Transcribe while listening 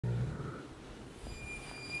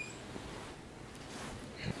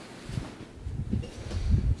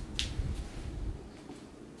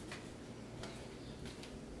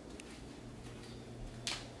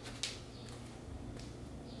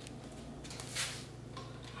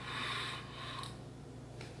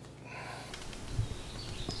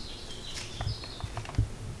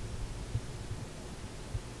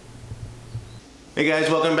Hey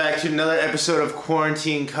guys, welcome back to another episode of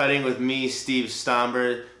Quarantine Cutting with me, Steve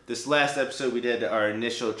Stomber. This last episode we did our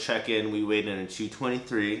initial check-in. We weighed in at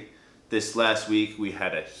 223. This last week we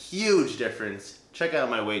had a huge difference. Check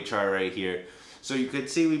out my weight chart right here. So you could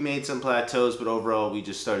see we made some plateaus, but overall we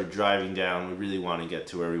just started driving down. We really want to get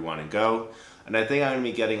to where we want to go. And I think I'm going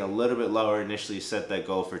to be getting a little bit lower. Initially set that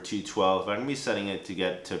goal for 212. I'm going to be setting it to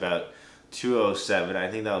get to about 207.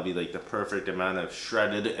 I think that'll be like the perfect amount of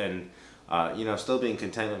shredded and still being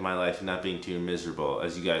content with my life and not being too miserable,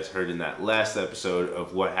 as you guys heard in that last episode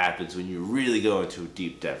of what happens when you really go into a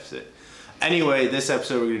deep deficit. Anyway, this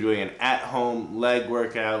episode we're going to be doing an at-home leg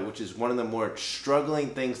workout, which is one of the more struggling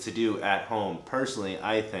things to do at home, personally,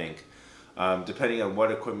 I think, depending on what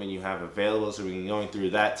equipment you have available. So we're going to be going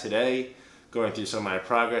through that today, going through some of my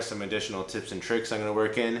progress, some additional tips and tricks I'm going to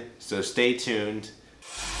work in. So stay tuned.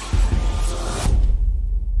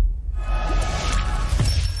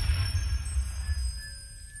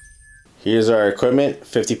 Here's our equipment: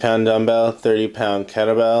 50-pound dumbbell, 30-pound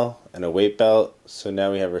kettlebell, and a weight belt. So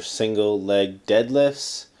now we have our single leg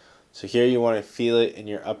deadlifts. So here you want to feel it in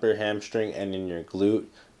your upper hamstring and in your glute.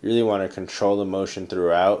 You really want to control the motion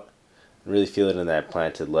throughout and really feel it in that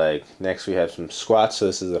planted leg. Next we have some squats. So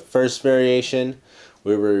this is the first variation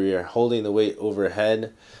where we are holding the weight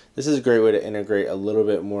overhead. This is a great way to integrate a little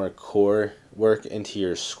bit more core work into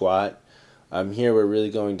your squat. Here we're really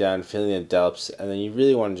going down, feeling the delts, and then you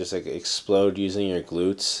really want to just like explode using your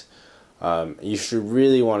glutes. You should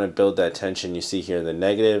really want to build that tension you see here in the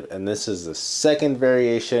negative, and this is the second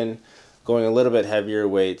variation, going a little bit heavier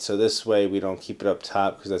weight, so this way we don't keep it up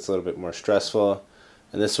top because that's a little bit more stressful,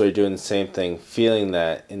 and this way doing the same thing, feeling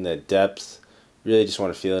that in the depth, really just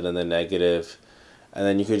want to feel it in the negative, and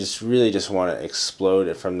then you could just really just want to explode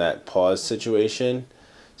it from that pause situation.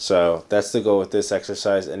 So that's the goal with this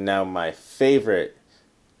exercise. And now my favorite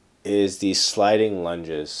is the sliding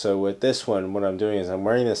lunges. So with this one, what I'm doing is I'm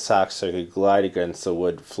wearing the socks so I could glide against the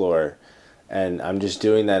wood floor. And I'm just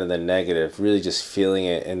doing that in the negative, really just feeling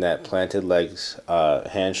it in that planted legs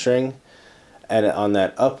hamstring. And on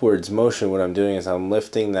that upwards motion, what I'm doing is I'm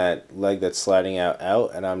lifting that leg that's sliding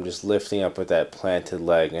out, and I'm just lifting up with that planted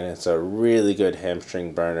leg. And it's a really good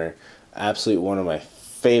hamstring burner. Absolutely one of my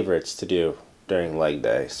favorites to do during leg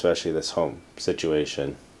day, especially this home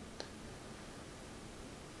situation.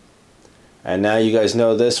 And now you guys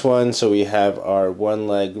know this one, so we have our one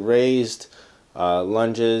leg raised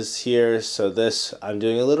lunges here. So this I'm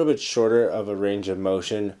doing a little bit shorter of a range of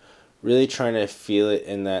motion, really trying to feel it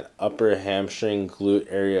in that upper hamstring glute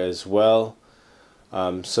area as well.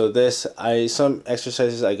 So this, some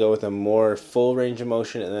exercises I go with a more full range of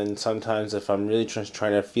motion, and then sometimes if I'm really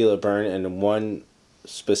trying to feel a burn in one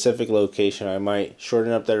specific location, I might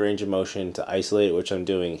shorten up that range of motion to isolate it, which I'm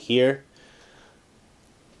doing here.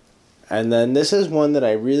 And then this is one that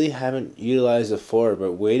I really haven't utilized before,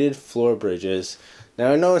 but weighted floor bridges.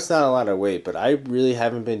 Now I know it's not a lot of weight, but I really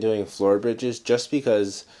haven't been doing floor bridges just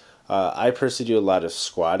because I personally do a lot of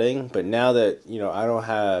squatting, but now that I don't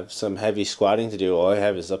have some heavy squatting to do, all I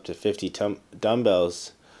have is up to 50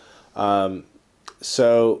 dumbbells.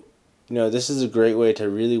 So this is a great way to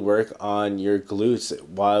really work on your glutes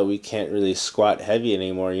while we can't really squat heavy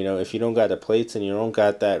anymore. If you don't got the plates and you don't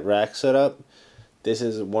got that rack set up, this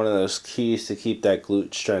is one of those keys to keep that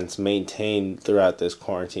glute strength maintained throughout this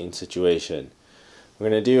quarantine situation. What we're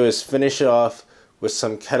going to do is finish it off with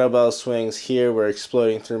some kettlebell swings. Here we're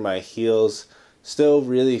exploding through my heels, still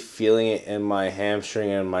really feeling it in my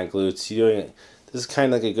hamstring and my glutes. This is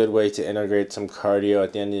kind of like a good way to integrate some cardio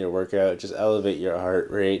at the end of your workout, just elevate your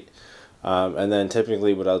heart rate. And then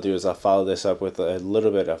typically what I'll do is I'll follow this up with a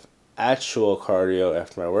little bit of actual cardio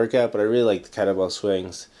after my workout, but I really like the kettlebell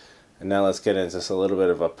swings. And now let's get into just a little bit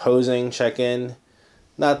of a posing check-in.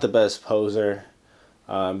 Not the best poser,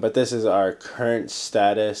 but this is our current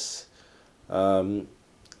status. This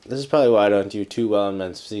is probably why I don't do too well in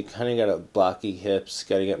men's physique. Kind of got a blocky hips,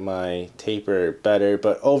 got to get my taper better,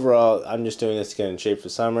 but overall I'm just doing this to get in shape for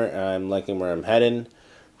summer, and I'm liking where I'm heading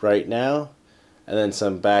right now. And then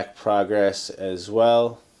some back progress as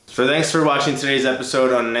well. So thanks for watching today's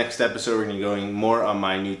episode. On the next episode, we're going to be going more on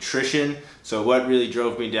my nutrition. So what really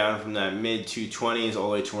drove me down from that mid 220s all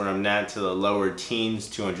the way to where I'm at to the lower teens,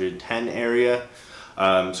 210 area. So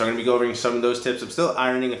I'm going to be going over some of those tips. I'm still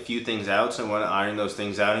ironing a few things out, so I want to iron those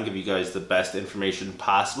things out and give you guys the best information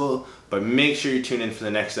possible. But make sure you tune in for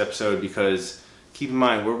the next episode, because keep in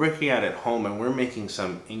mind, we're working out at home and we're making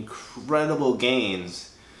some incredible gains.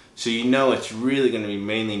 So it's really going to be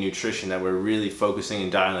mainly nutrition that we're really focusing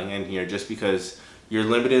and dialing in here, just because you're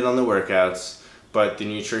limited on the workouts, but the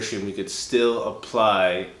nutrition we could still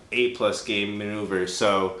apply A+ game maneuvers.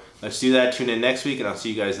 So Let's do that. Tune in next week, and I'll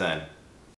see you guys then.